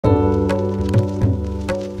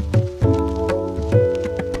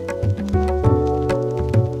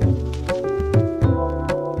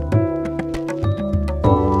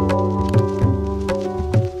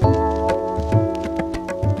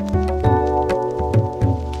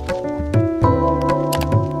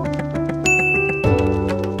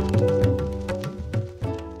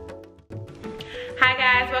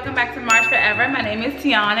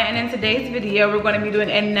Tiana, and in today's video we're going to be doing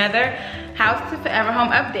another House to Forever home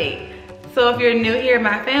update. So if you're new here,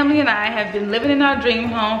 my family and I have been living in our dream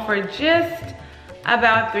home for just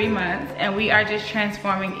about 3 months, and we are just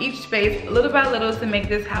transforming each space little by little to make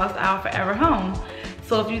this house our forever home.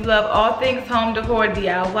 So if you love all things home decor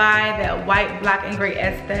DIY, that white, black, and gray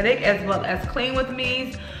aesthetic, as well as clean with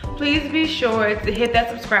me's, please be sure to hit that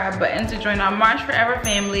subscribe button to join our Marsh Forever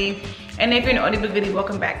family. And if you're an audio video,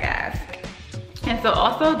 welcome back, guys. And so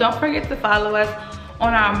also don't forget to follow us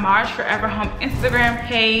on our Marsh Forever Home Instagram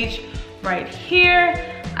page right here.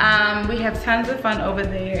 We have tons of fun over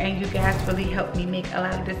there, and you guys really help me make a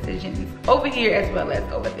lot of decisions over here as well as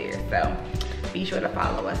over there. So be sure to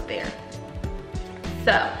follow us there.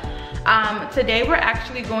 So today we're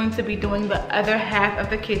actually going to be doing the other half of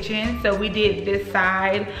the kitchen. So we did this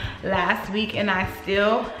side last week, and I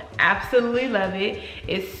still absolutely love it.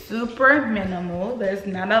 It's super minimal. There's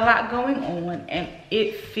not a lot going on, and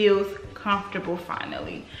it feels comfortable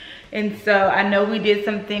finally. And so I know we did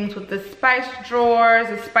some things with the spice drawers,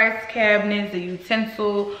 the spice cabinets, the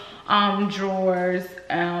utensil drawers,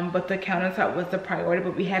 but the countertop was the priority.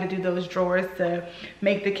 But we had to do those drawers to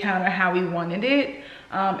make the counter how we wanted it,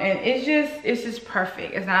 and it's just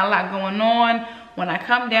perfect. It's not a lot going on. When I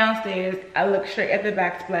come downstairs, I look straight at the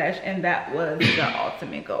backsplash, and that was the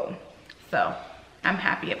ultimate goal. So I'm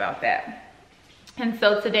happy about that. And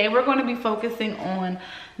so today we're going to be focusing on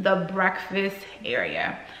the breakfast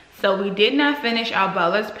area. So we did not finish our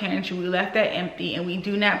butler's pantry. We left that empty, and we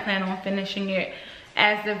do not plan on finishing it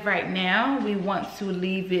as of right now. We want to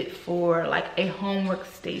leave it for like a home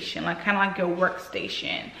workstation, like kind of like your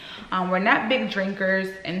workstation. We're not big drinkers,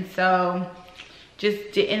 and so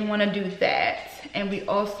just didn't want to do that. And we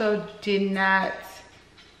also did not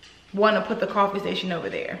want to put the coffee station over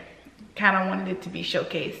there. Kind of wanted it to be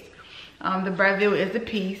showcased. The Breville is a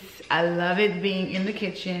piece. I love it being in the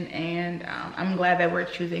kitchen, and I'm glad that we're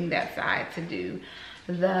choosing that side to do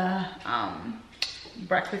the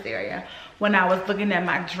breakfast area. When I was looking at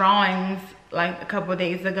my drawings like a couple of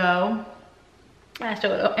days ago, I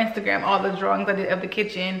showed on Instagram all the drawings I did of the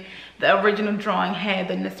kitchen. The original drawing had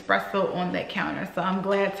the Nespresso on that counter, so I'm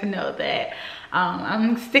glad to know that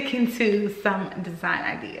I'm sticking to some design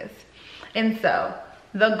ideas. And so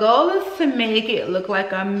the goal is to make it look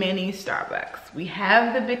like a mini Starbucks. We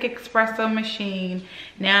have the big espresso machine.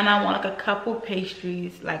 Now I want like a couple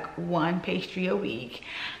pastries, like one pastry a week,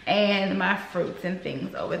 and my fruits and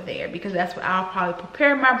things over there, because that's where I'll probably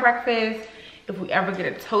prepare my breakfast. If we ever get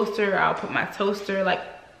a toaster, I'll put my toaster like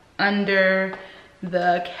under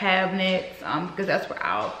the cabinets, because that's where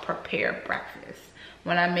I'll prepare breakfast.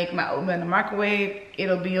 When I make my oatmeal in the microwave,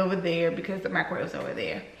 it'll be over there because the microwave's over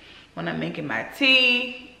there. When I'm making my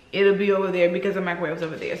tea, it'll be over there because the microwave's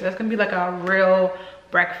over there. So that's gonna be like a real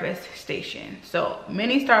breakfast station. So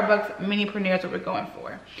mini Starbucks, mini Pernod is what we're going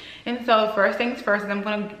for. And so first things first, I'm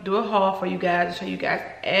gonna do a haul for you guys to show you guys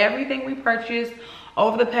everything we purchased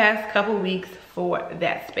over the past couple weeks for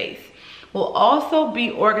that space. We'll also be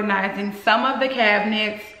organizing some of the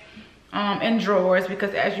cabinets and drawers,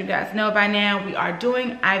 because as you guys know by now, we are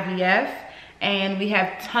doing IVF, and we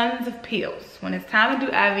have tons of pills. When it's time to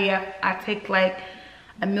do IVF, I take like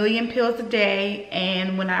 1 million pills a day,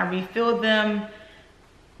 and when I refill them,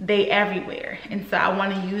 they everywhere. And so I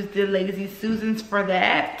want to use the Lazy Susans for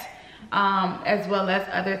that, as well as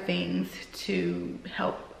other things to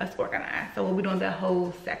help us organize. So we'll be doing the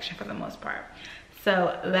whole section for the most part.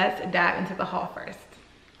 So let's dive into the haul first.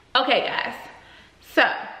 Okay, guys, so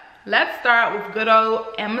let's start with good old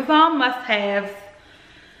Amazon must-haves.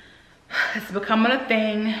 It's becoming a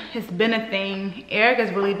thing. It's been a thing. Eric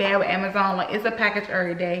is really bad with Amazon. Like, it's a package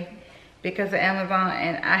every day because of Amazon,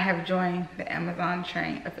 and I have joined the Amazon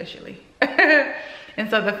train officially. And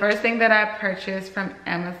so the first thing that I purchased from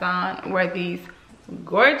Amazon were these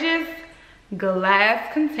gorgeous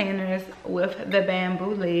glass containers with the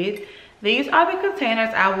bamboo lid. These are the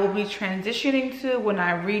containers I will be transitioning to when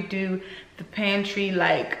I redo the pantry,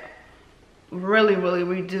 like really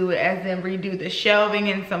redo it, as in redo the shelving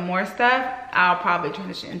and some more stuff. I'll probably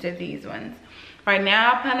transition into these ones. Right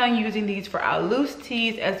now I plan on using these for our loose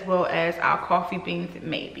teas as well as our coffee beans,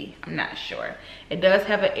 maybe. I'm not sure. It does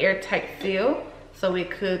have an airtight seal, so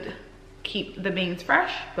it could keep the beans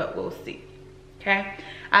fresh, but we'll see. Okay,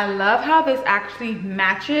 I love how this actually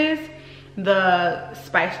matches the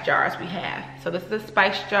spice jars we have. So this is a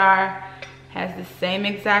spice jar, has the same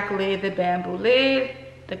exact lid, the bamboo lid,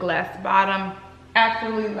 the glass bottom.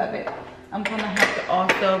 Absolutely love it. I'm gonna have to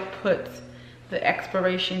also put the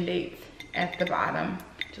expiration dates at the bottom,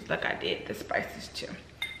 just like I did the spices too.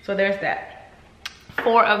 So there's that.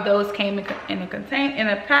 4 of those came in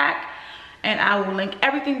a pack, and I will link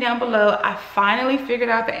everything down below. I finally figured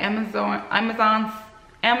out the Amazon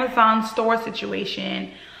store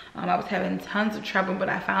situation. I was having tons of trouble, but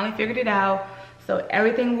I finally figured it out. So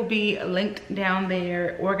everything will be linked down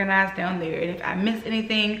there, organized down there. And if I miss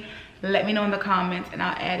anything, let me know in the comments and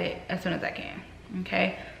I'll add it as soon as I can.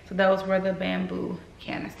 Okay, so those were the bamboo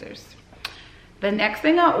canisters. The next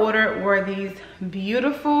thing I ordered were these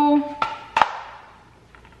beautiful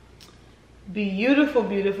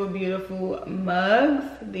mugs.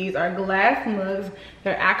 These are glass mugs.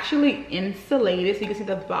 They're actually insulated, so you can see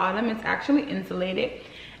the bottom, it's actually insulated.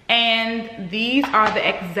 And these are the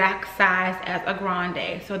exact size as a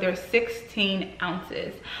grande, so they're 16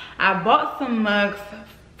 ounces. I bought some mugs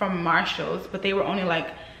from Marshall's, but they were only like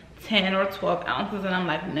 10 or 12 ounces, and I'm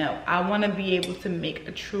like, no, I want to be able to make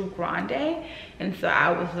a true grande. And so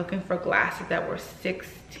I was looking for glasses that were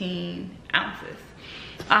 16 ounces.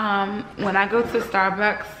 When I go to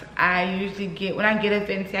Starbucks, I usually get, when I get a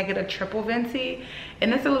venti, I get a triple venti,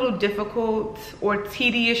 and it's a little difficult, or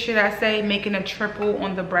tedious should I say, making a triple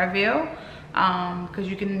on the Breville, because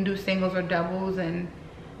you can do singles or doubles, and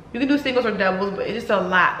you can do singles or doubles, but it's just a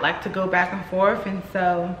lot, like, to go back and forth. And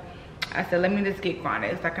so I said, let me just get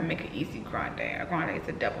grandes so I can make an easy grande. A grande is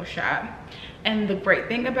a double shot. And the great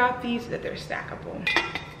thing about these is that they're stackable.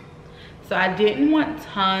 So I didn't want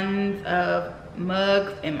tons of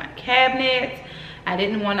mugs in my cabinet. I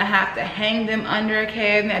didn't want to have to hang them under a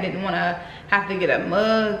cabinet. I didn't want to have to get a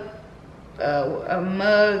mug,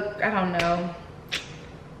 I don't know,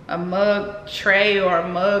 a mug tray or a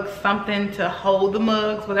mug something to hold the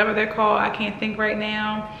mugs, whatever they're called. I can't think right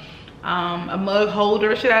now. A mug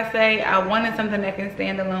holder, should I say. I wanted something that can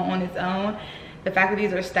stand alone on its own. The fact that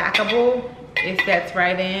these are stackable, it sets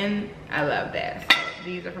right in. I love that. So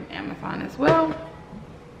these are from Amazon as well.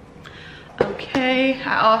 Okay,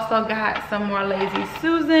 I also got some more Lazy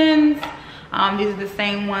Susans. These are the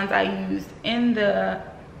same ones I used in the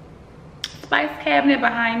spice cabinet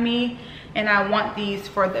behind me, and I want these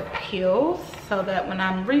for the pills so that when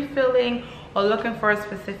I'm refilling or looking for a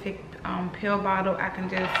specific pill bottle, I can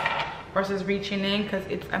just, versus reaching in, because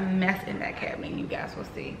it's a mess in that cabinet, you guys will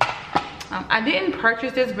see. I didn't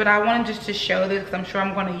purchase this, but I wanted just to show this because I'm sure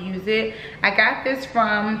I'm going to use it. I got this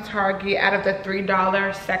from Target out of the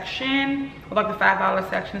 $3 section, or like the $5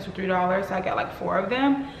 section is for $3, so I got like 4 of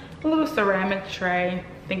them. A little ceramic tray,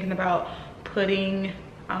 thinking about putting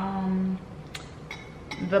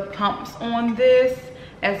the pumps on this,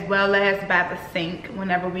 as well as by the sink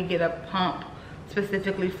whenever we get a pump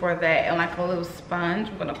specifically for that, and like a little sponge.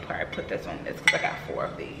 I'm gonna probably put this on this because I got 4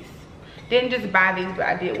 of these. Didn't just buy these, but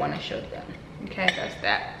I did want to show them. Okay, that's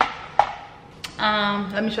that.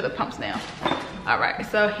 Let me show the pumps now. All right,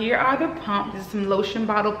 so here are the pumps. This is some lotion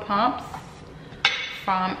bottle pumps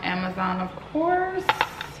from Amazon, of course.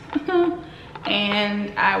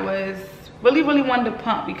 And I was really wanted to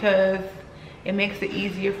pump because it makes it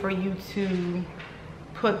easier for you to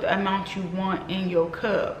put the amount you want in your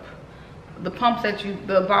cup. The pumps that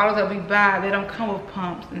the bottles that we buy, they don't come with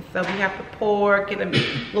pumps, and so we have to pour, get a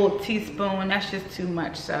little teaspoon. That's just too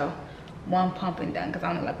much. So 1 pump and done, because I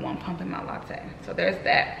only like 1 pump in my latte. So there's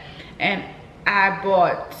that. And I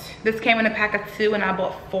bought, this came in a pack of 2, and I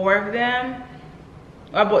bought 4 of them.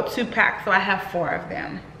 I bought 2 packs, so I have 4 of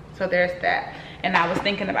them. So there's that. And I was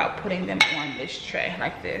thinking about putting them on this tray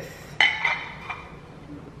like this.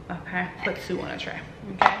 Okay, put 2 on a tray.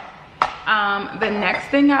 Okay. The next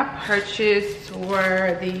thing I purchased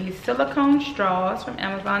were the silicone straws from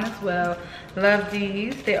Amazon as well. Love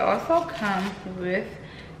these. They also come with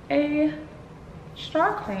a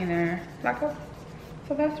straw cleaner,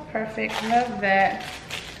 so that's perfect. Love that.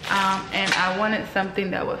 And I wanted something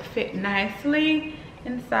that would fit nicely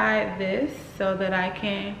inside this so that I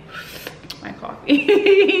can my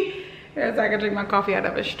coffee. So I can drink my coffee out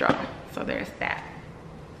of a straw. So there's that.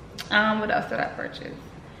 What else did I purchase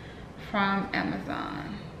from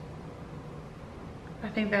Amazon? I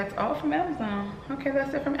think that's all from Amazon. Okay,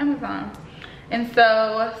 that's it from Amazon. And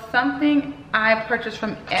so something I purchased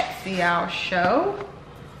from Etsy, I'll show,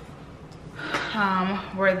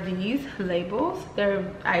 were these labels. They're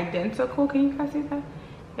identical. Can you guys see that?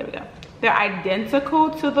 There we go. They're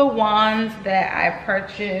identical to the ones that I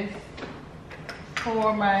purchased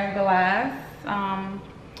for my glass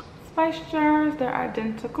spice jars. They're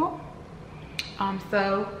identical.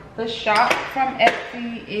 So the shop from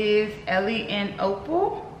Etsy is Ellie and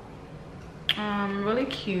Opal. Really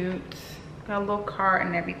cute. Got a little card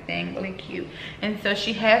and everything, really cute. And so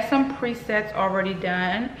she has some presets already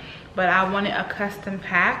done, but I wanted a custom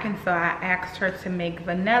pack, and so I asked her to make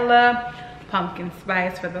vanilla, pumpkin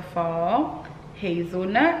spice for the fall,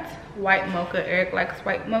 hazelnut, white mocha. Eric likes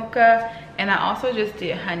white mocha. And I also just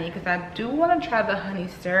did honey because I do want to try the honey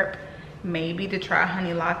syrup, maybe to try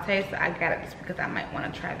honey latte. So I got it just because I might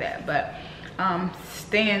want to try that. But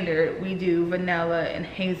standard, we do vanilla and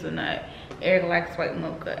hazelnut. Eric likes white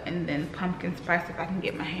mocha, and then pumpkin spice if I can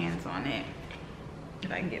get my hands on it.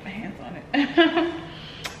 If I can get my hands on it.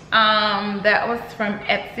 That was from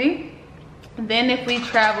Etsy. Then if we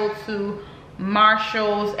travel to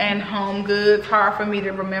Marshalls and Home Goods, hard for me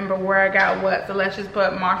to remember where I got what, so let's just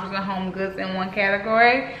put Marshalls and Home Goods in one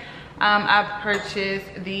category. I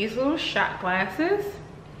purchased these little shot glasses.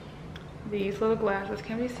 These little glasses,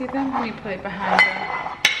 can we see them? Let me put it behind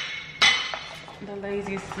the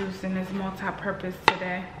Lazy Susan is multi-purpose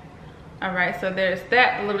today. All right, so there's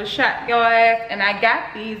that little shot glass, and I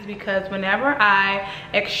got these because whenever I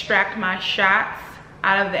extract my shots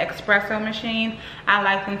out of the espresso machine, I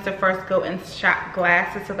like them to first go in shot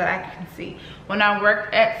glasses so that I can see. When I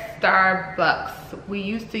worked at Starbucks, we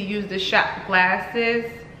used to use the shot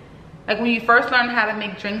glasses. Like when you first learn how to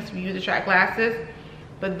make drinks, we use the shot glasses,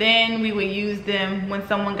 but then we would use them when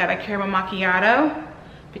someone got a caramel macchiato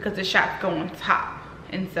because the shots go on top.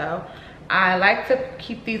 And so I like to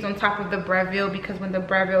keep these on top of the Breville because when the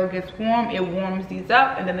Breville gets warm, it warms these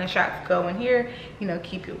up, and then the shots go in here, you know,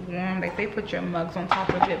 keep it warm. Like they put your mugs on top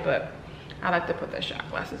of it, but I like to put the shot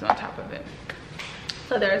glasses on top of it.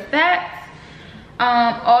 So there's that.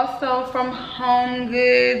 Also from Home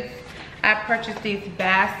Goods, I purchased these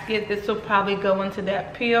baskets. This will probably go into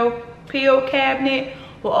that peel cabinet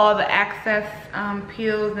with all the access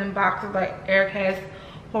peels and boxes. Like Eric has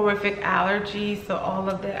horrific allergies, so all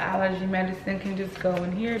of the allergy medicine can just go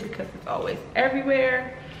in here because it's always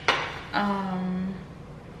everywhere.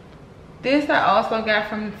 This I also got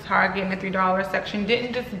from Target in the $3 section.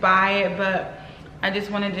 Didn't just buy it, but I just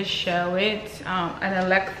wanted to show it. And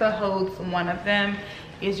Alexa holds one of them.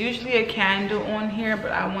 It's usually a candle on here,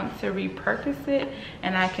 but I want to repurpose it,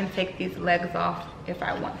 and I can take these legs off if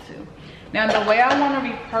I want to. Now the way I want to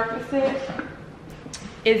repurpose it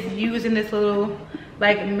is using this little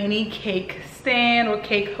like mini cake stand or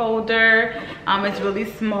cake holder. It's really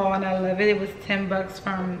small and I love it. It was 10 bucks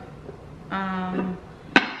from Home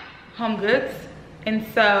Goods. And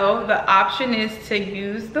so the option is to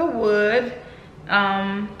use the wood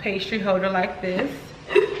pastry holder like this,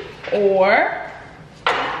 or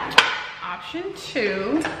option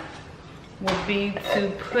 2 would be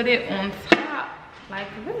to put it on top like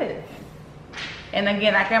this. And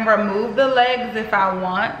again, I can remove the legs if I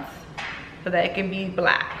want, so that it can be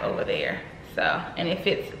black over there. So, and it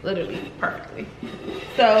fits literally perfectly.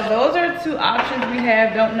 So those are 2 options we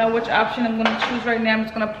have. Don't know which option I'm gonna choose right now. I'm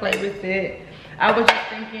just gonna play with it. I was just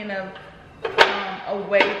thinking of a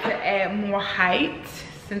way to add more height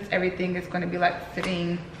since everything is gonna be like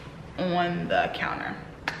sitting on the counter.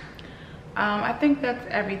 I think that's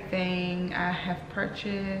everything I have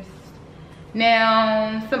purchased.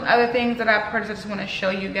 Now, some other things that I purchased, I just wanna show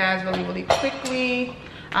you guys really quickly.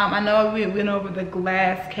 I know we went over the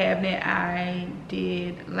glass cabinet I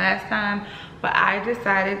did last time, but I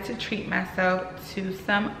decided to treat myself to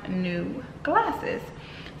some new glasses.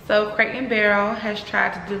 So Crate & Barrel has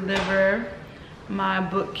tried to deliver my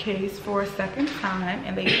bookcase for a second time,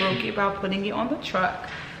 and they broke it by putting it on the truck.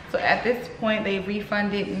 So at this point, they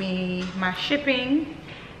refunded me my shipping,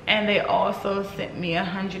 and they also sent me a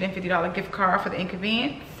 $150 gift card for the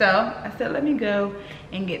inconvenience. So I said, let me go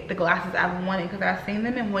and get the glasses I wanted, because I've seen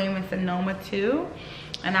them in Williams and Sonoma too.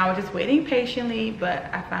 And I was just waiting patiently, but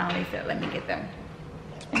I finally said, let me get them.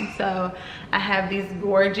 And so I have these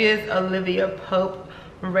gorgeous Olivia Pope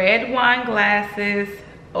red wine glasses,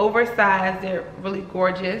 oversized, they're really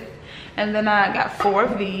gorgeous. And then I got 4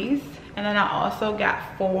 of these. And then I also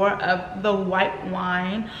got 4 of the white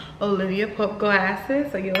wine Olivia Pope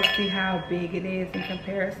glasses. So you'll see how big it is in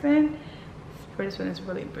comparison. This one is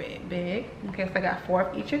really big. Okay, so I got 4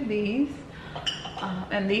 of each of these.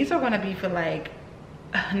 And these are gonna be for like,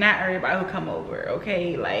 not everybody who come over,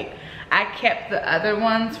 okay? Like, I kept the other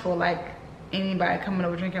ones for like anybody coming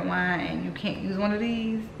over drinking wine and you can't use one of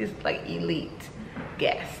these. It's like elite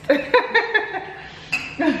guest.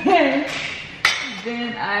 Okay.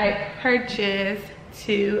 Then I purchased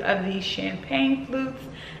 2 of these champagne flutes,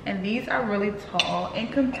 and these are really tall in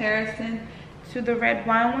comparison to the red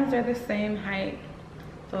wine ones. They're the same height,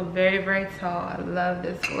 so very tall. I love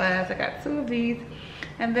this glass. I got 2 of these,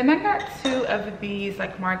 and then I got 2 of these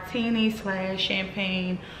like martini /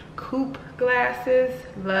 champagne coupe glasses.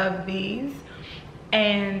 Love these.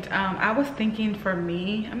 And I was thinking, for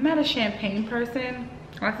me, I'm not a champagne person.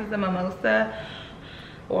 This is a mimosa.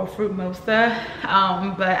 or fruit mosa.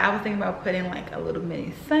 But I was thinking about putting like a little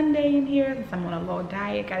mini sundae in here since I'm on a low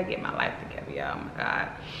diet. Gotta get my life together, y'all. Oh my God.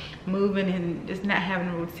 Moving and just not having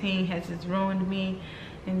a routine has just ruined me.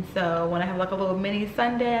 And so when I have like a little mini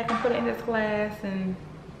sundae, I can put it in this glass and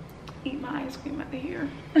eat my ice cream out of here.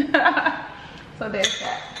 So there's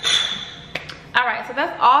that. All right, so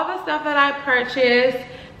that's all the stuff that I purchased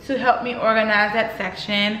to help me organize that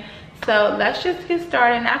section. So let's just get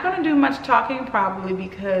started. Not gonna do much talking probably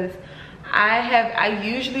because I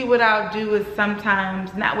usually what I'll do is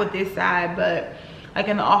sometimes, not with this side, but like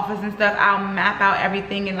in the office and stuff, I'll map out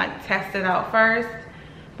everything and like test it out first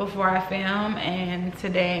before I film. And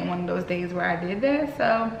today ain't one of those days where I did that.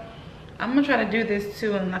 So I'm gonna try to do this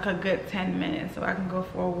too in like a good 10 minutes so I can go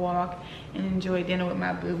for a walk and enjoy dinner with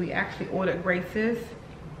my boo. We actually ordered Grace's.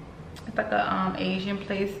 It's like a Asian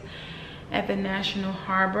place at the National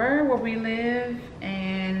Harbor where we live,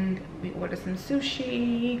 and we ordered some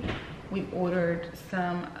sushi. We ordered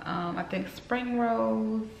some I think spring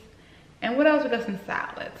rolls, and what else? We got some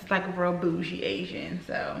salads. It's like real bougie Asian.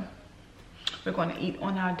 So we're going to eat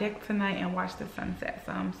on our deck tonight and watch the sunset.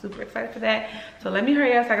 So I'm super excited for that. So let me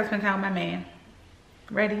hurry up so I can spend time with my man.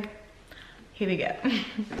 Ready? Here we go.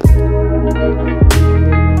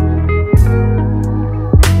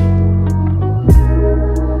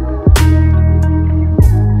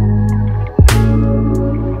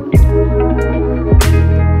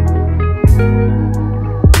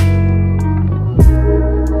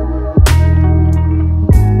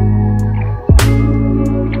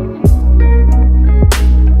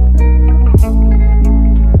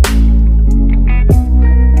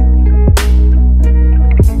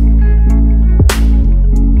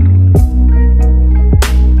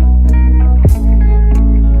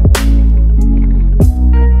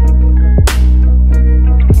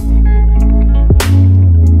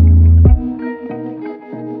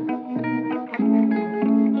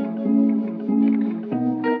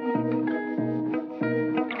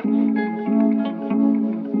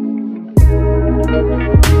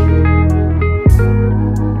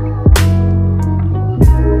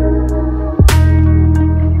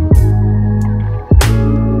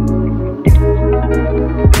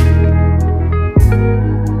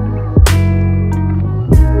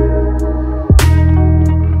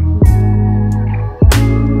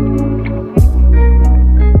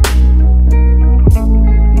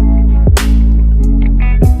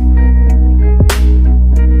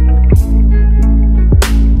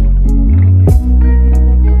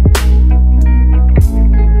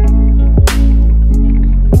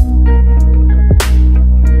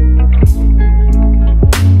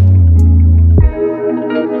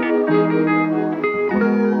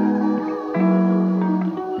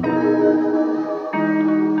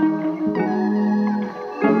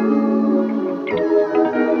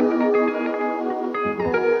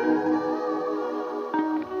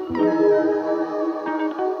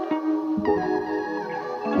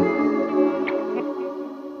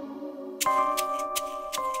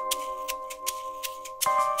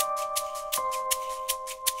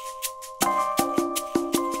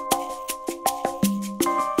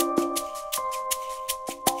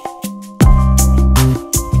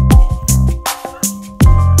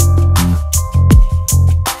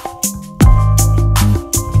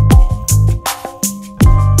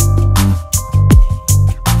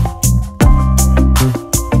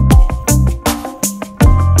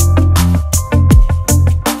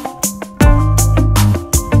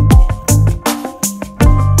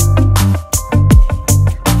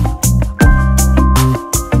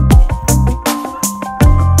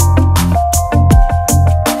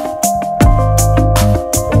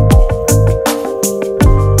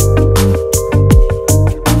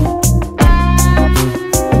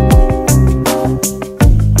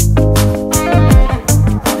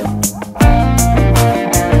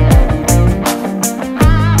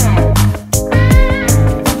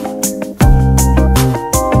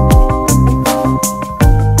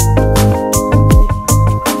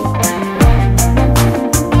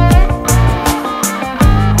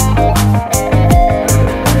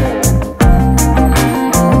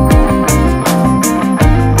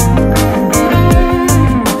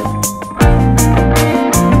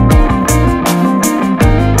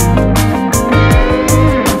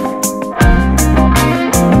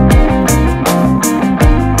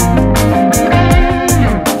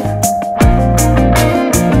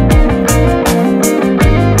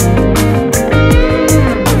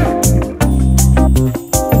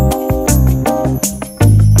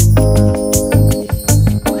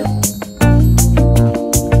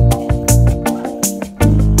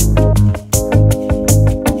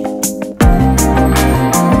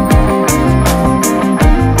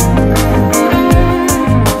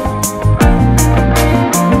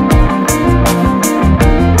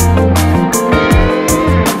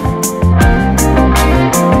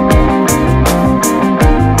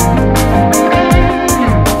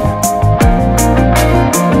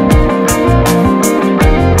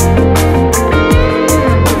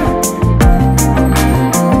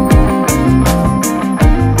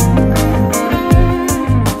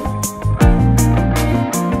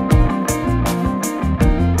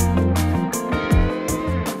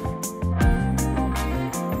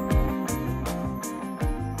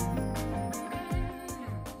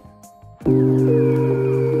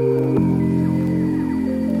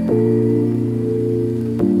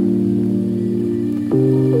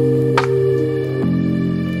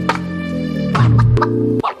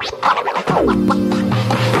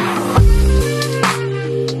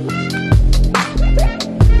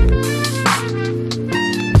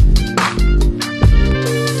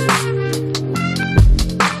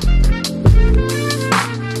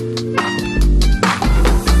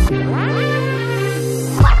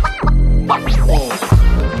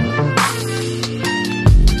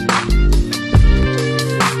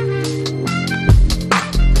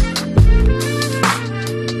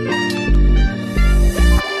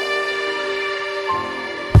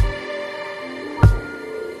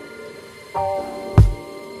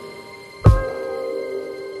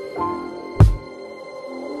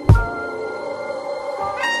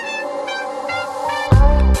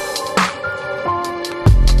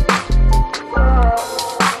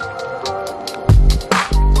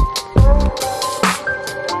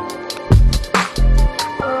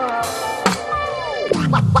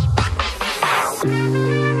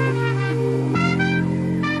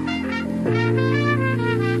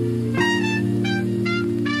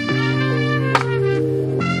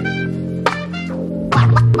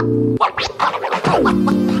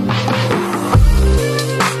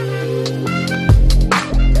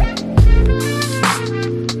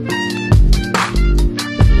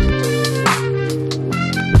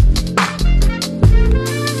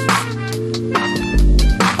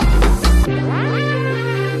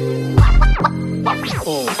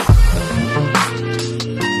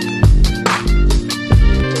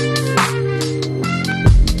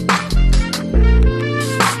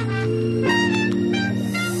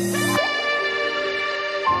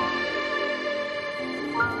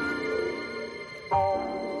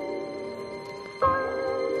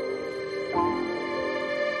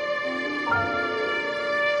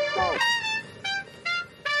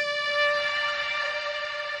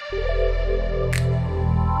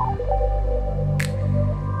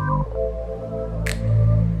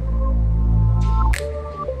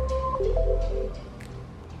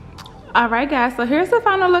 All right guys, so here's the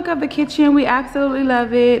final look of the kitchen. We absolutely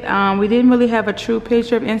love it. We didn't really have a true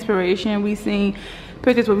picture of inspiration. We seen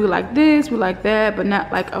pictures where we like this, we like that, but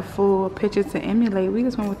not like a full picture to emulate. We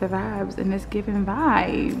just went with the vibes, and it's giving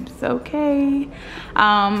vibes, okay?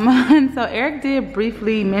 And so Eric did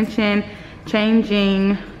briefly mention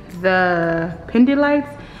changing the pendant lights.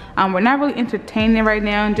 We're not really entertaining it right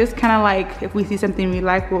now, and just kind of like if we see something we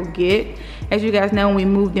like, we'll get. As you guys know, when we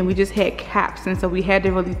moved in, we just had caps, and so we had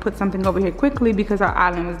to really put something over here quickly because our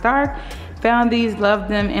island was dark. Found these, loved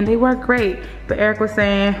them, and they work great. But Eric was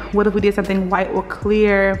saying, what if we did something white or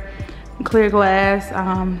clear glass,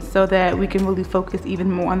 so that we can really focus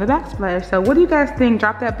even more on the backsplash. So what do you guys think?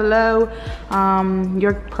 Drop that below,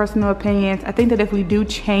 your personal opinions. I think that if we do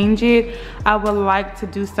change it, I would like to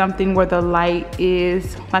do something where the light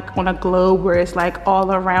is like on a globe, where it's like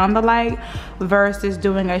all around the light, versus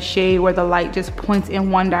doing a shade where the light just points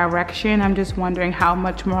in one direction. I'm just wondering how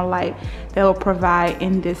much more light that will provide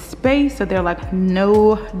in this space, so there are like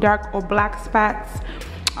no dark or black spots.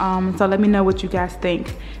 So let me know what you guys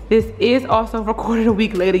think. This is also recorded a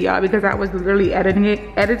week later, y'all, because I was literally editing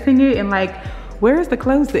it and like, where's the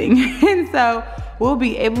closing? And so we'll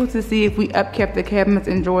be able to see if we upkept the cabinets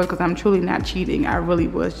and drawers, because I'm truly not cheating. I really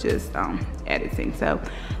was just editing. So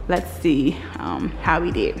let's see how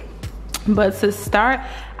we did. But to start,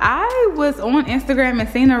 I was on Instagram and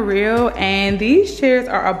seen a reel, and these chairs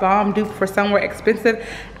are a bomb dupe for somewhere expensive.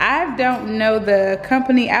 I don't know the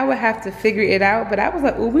company. I would have to figure it out, but I was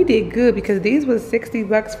like, oh, we did good, because these was 60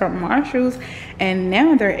 bucks from Marshall's, and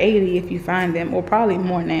now they're 80 if you find them, or probably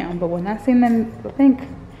more now. But when I seen them,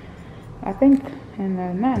 I think in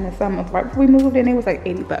the summer, right before we moved in, it was like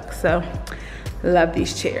 80 bucks. So love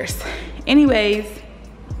these chairs. Anyways,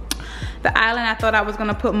 the island, I thought I was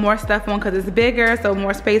gonna put more stuff on because it's bigger, so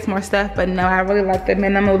more space, more stuff, but no, I really like the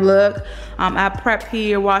minimal look. I prep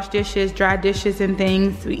here, wash dishes, dry dishes and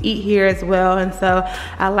things. We eat here as well, and so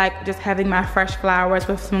I like just having my fresh flowers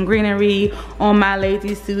with some greenery on my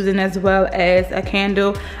Lazy Susan, as well as a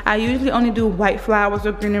candle. I usually only do white flowers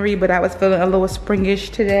with greenery, but I was feeling a little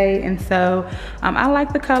springish today, and so I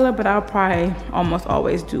like the color, but I'll probably almost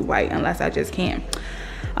always do white unless I just can't.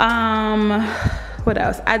 What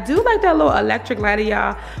else? I do like that little electric lighter,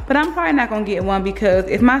 y'all, but I'm probably not gonna get one, because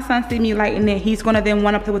if my son see me lighting it, he's gonna then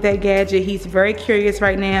want to play with that gadget. He's very curious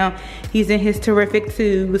right now. He's in his terrific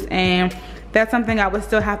twos, and that's something I would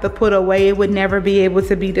still have to put away. It would never be able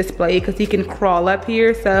to be displayed because he can crawl up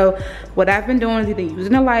here. So what I've been doing is either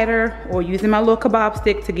using a lighter or using my little kebab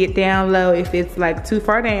stick to get down low if it's like too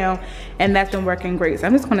far down, and that's been working great. So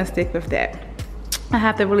I'm just gonna stick with that. I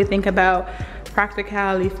have to really think about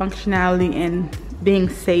practicality, functionality, and being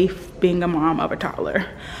safe, being a mom of a toddler.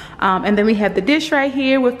 And then we have the dish right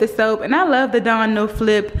here with the soap, and I love the Dawn no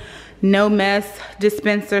flip, no mess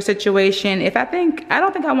dispenser situation. I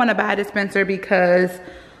don't think I want to buy a dispenser, because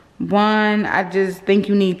one, I just think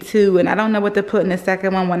you need two, and I don't know what to put in the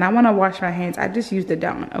second one. When I want to wash my hands, I just use the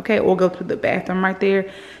Dawn, okay, or go to the bathroom right there,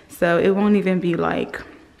 so it won't even be like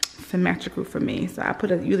symmetrical for me. So I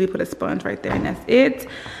usually put a sponge right there, and that's it.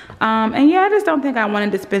 And yeah, I just don't think I want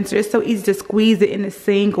a dispenser. It's so easy to squeeze it in the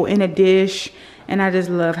sink or in a dish, and I just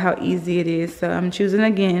love how easy it is. So I'm choosing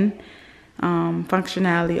again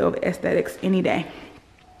functionality over aesthetics any day.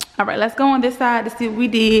 All right, let's go on this side to see what we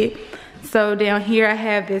did. So down here I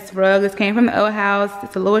have this rug. This came from the old house.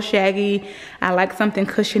 It's a little shaggy. I like something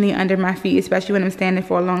cushiony under my feet, especially when I'm standing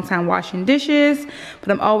for a long time washing dishes,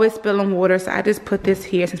 but I'm always spilling water, so I just put this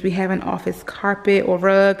here since we have an office carpet or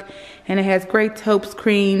rug, and it has gray taupes,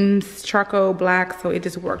 creams, charcoal, black, so it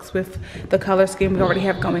just works with the color scheme we already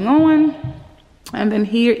have going on. And then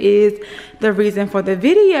here is the reason for the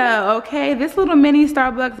video, okay? This little mini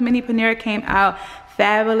Starbucks, mini Panera came out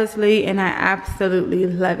fabulously, and I absolutely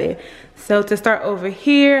love it. So to start over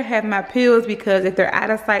here, I have my pills, because if they're out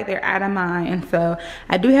of sight, they're out of mind. And so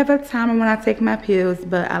I do have a timer when I take my pills,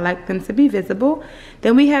 but I like them to be visible.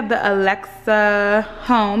 Then we have the Alexa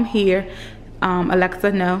Home here.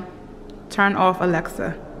 Alexa, no. Turn off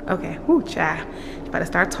Alexa. Okay, whoo, child. About to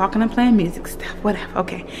start talking and playing music stuff, whatever.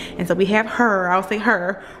 Okay, and so we have her, I'll say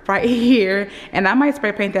her, right here. And I might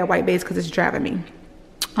spray paint that white base because it's driving me.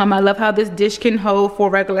 I love how this dish can hold 4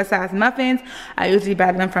 regular size muffins. I usually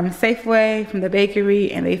buy them from Safeway, from the bakery,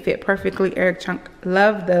 and they fit perfectly. Eric Chunk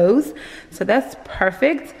love those, so that's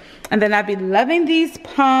perfect. And then I've been loving these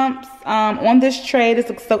pumps on this tray. This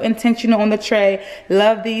looks so intentional on the tray.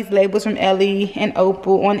 Love these labels from Ellie and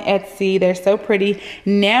Opal on Etsy. They're so pretty.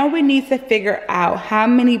 Now we need to figure out how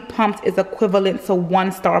many pumps is equivalent to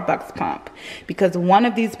 1 Starbucks pump, because one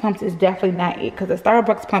of these pumps is definitely not it, because the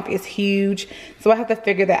Starbucks pump is huge. So I have to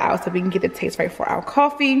figure that out so we can get the taste right for our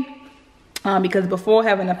coffee. Because before,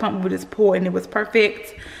 having a pump, we would just pour and it was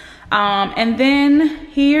perfect. And then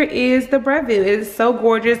here is the bread view. It is so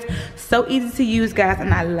gorgeous, so easy to use, guys,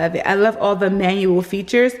 and I love it. I love all the manual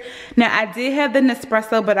features. Now, I did have the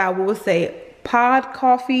Nespresso, but I will say pod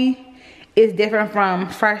coffee is different from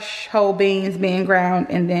fresh whole beans being ground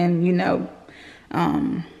and then, you know,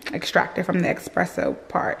 extracted from the espresso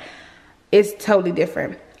part. It's totally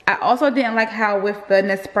different. I also didn't like how with the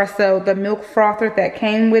Nespresso, the milk frother that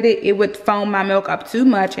came with it, it would foam my milk up too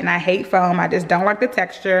much, and I hate foam. I just don't like the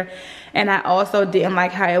texture. And I also didn't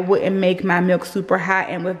like how it wouldn't make my milk super hot.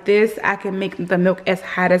 And with this, I can make the milk as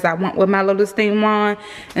hot as I want with my little steam wand.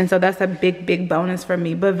 And so that's a big bonus for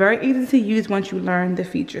me. But very easy to use once you learn the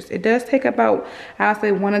features. It does take about, I'll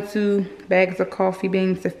say, 1 or 2 bags of coffee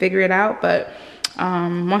beans to figure it out. But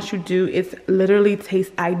once you do, it literally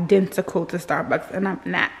tastes identical to Starbucks, and I'm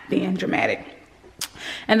not being dramatic.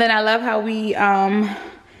 And then I love how we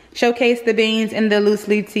showcase the beans in the loose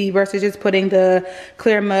leaf tea versus just putting the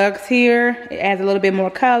clear mugs here. It adds a little bit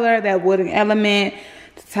more color, that wooden element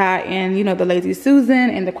to tie in, you know, the Lazy Susan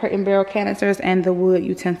and the Crate and Barrel canisters and the wood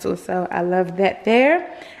utensils. So I love that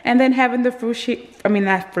there. And then having the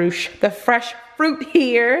the fresh fruit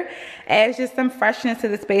here adds just some freshness to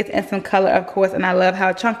the space and some color, of course. And I love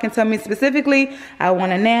how Chunk can tell me specifically, I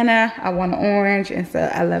want a nana, I want an orange, and so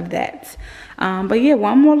I love that. But yeah,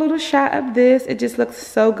 one more little shot of this. It just looks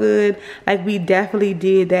so good. Like, we definitely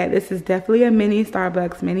did that. This is definitely a mini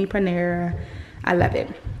Starbucks, mini Panera. I love it.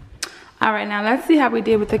 All right, now let's see how we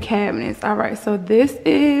did with the cabinets. All right, so this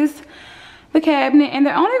is the cabinet, and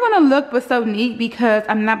they're only gonna look but so neat because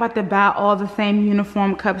I'm not about to buy all the same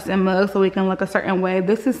uniform cups and mugs so we can look a certain way.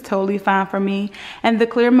 This is totally fine for me. And the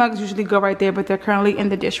clear mugs usually go right there, but they're currently in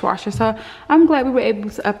the dishwasher. So I'm glad we were able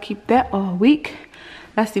to upkeep that all week.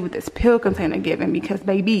 Let's see what this pill container giving, because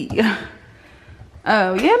baby.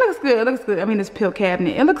 Oh yeah, it looks good, it looks good. I mean, this pill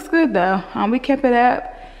cabinet, it looks good though. We kept it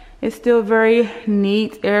up. It's still very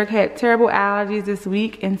neat. Eric had terrible allergies this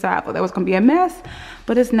week, and so I thought that was gonna be a mess,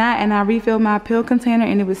 but it's not. And I refilled my pill container,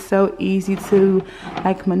 and it was so easy to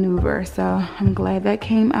like maneuver. So I'm glad that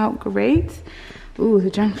came out great. Ooh,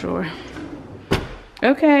 the junk drawer.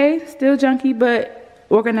 Okay, still junky, but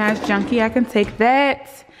organized junky. I can take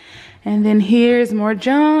that. And then here's more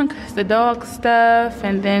junk, the dog stuff,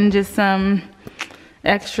 and then just some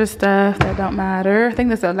extra stuff that don't matter. I think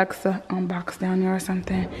there's an Alexa box down there or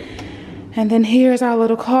something. And then here's our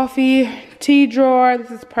little coffee tea drawer. This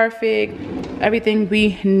is perfect. Everything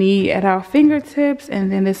we need at our fingertips.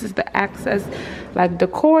 And then this is the access, like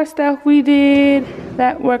decor stuff we did.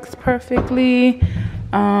 That works perfectly.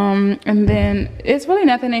 And then it's really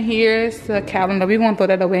nothing in here. It's a calendar. We won't throw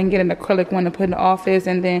that away and get an acrylic one to put in the office.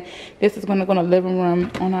 And then this is gonna go in the living room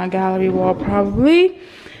on our gallery wall probably.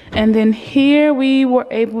 And then here we were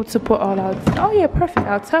able to put all our, oh yeah, perfect,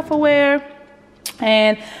 our Tupperware.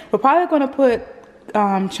 And we're probably gonna put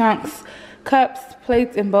Chunk's cups,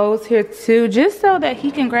 plates, and bowls here too, just so that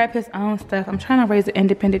he can grab his own stuff. I'm trying to raise an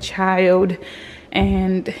independent child,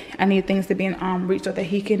 and I need things to be in arm reach so that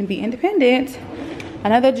he can be independent.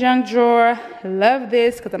 Another junk drawer. Love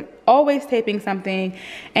this because I'm always taping something,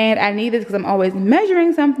 and I need this because I'm always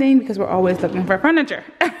measuring something, because we're always looking for furniture.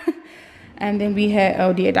 And then we had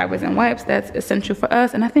ODA diapers and wipes. That's essential for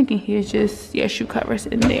us. And I think in here is just, yeah, shoe covers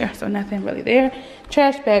in there. So nothing really there.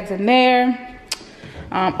 Trash bags in there.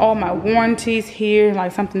 All my warranties here.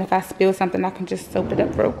 Like something, if I spill something, I can just soap it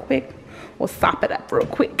up real quick. Or sop it up real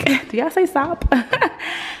quick. Do y'all say sop?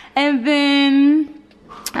 And then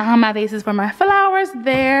my vases for my flowers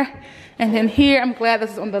there. And then here, I'm glad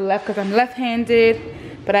this is on the left because I'm left-handed.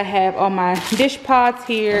 But I have all my dish pots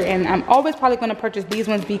here, and I'm always probably gonna purchase these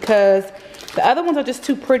ones because the other ones are just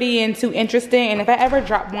too pretty and too interesting. And if I ever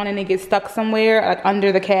drop one and it gets stuck somewhere, like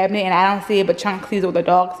under the cabinet, and I don't see it, but Chunk sees it or the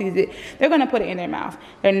dog sees it, they're gonna put it in their mouth.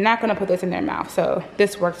 They're not gonna put this in their mouth, so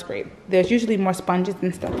this works great. There's usually more sponges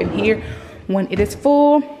and stuff in here when it is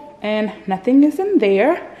full, and nothing is in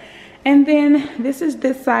there. And then this is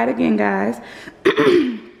this side again, guys.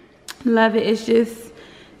 Love it. It's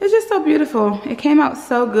just so beautiful. It came out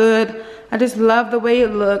so good. I just love the way it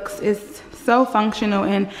looks. It's so functional,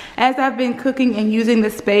 and as I've been cooking and using the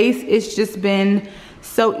space, it's just been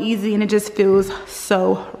so easy and it just feels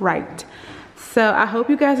so right. So I hope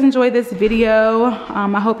you guys enjoyed this video.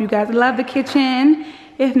 I hope you guys love the kitchen.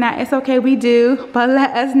 If not, it's okay, we do, but let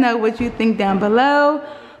us know what you think down below.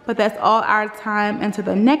 But that's all our time until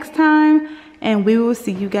the next time, and we will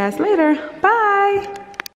see you guys later. Bye.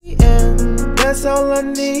 That's all I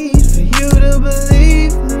need for you to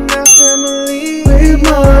believe in our family. We're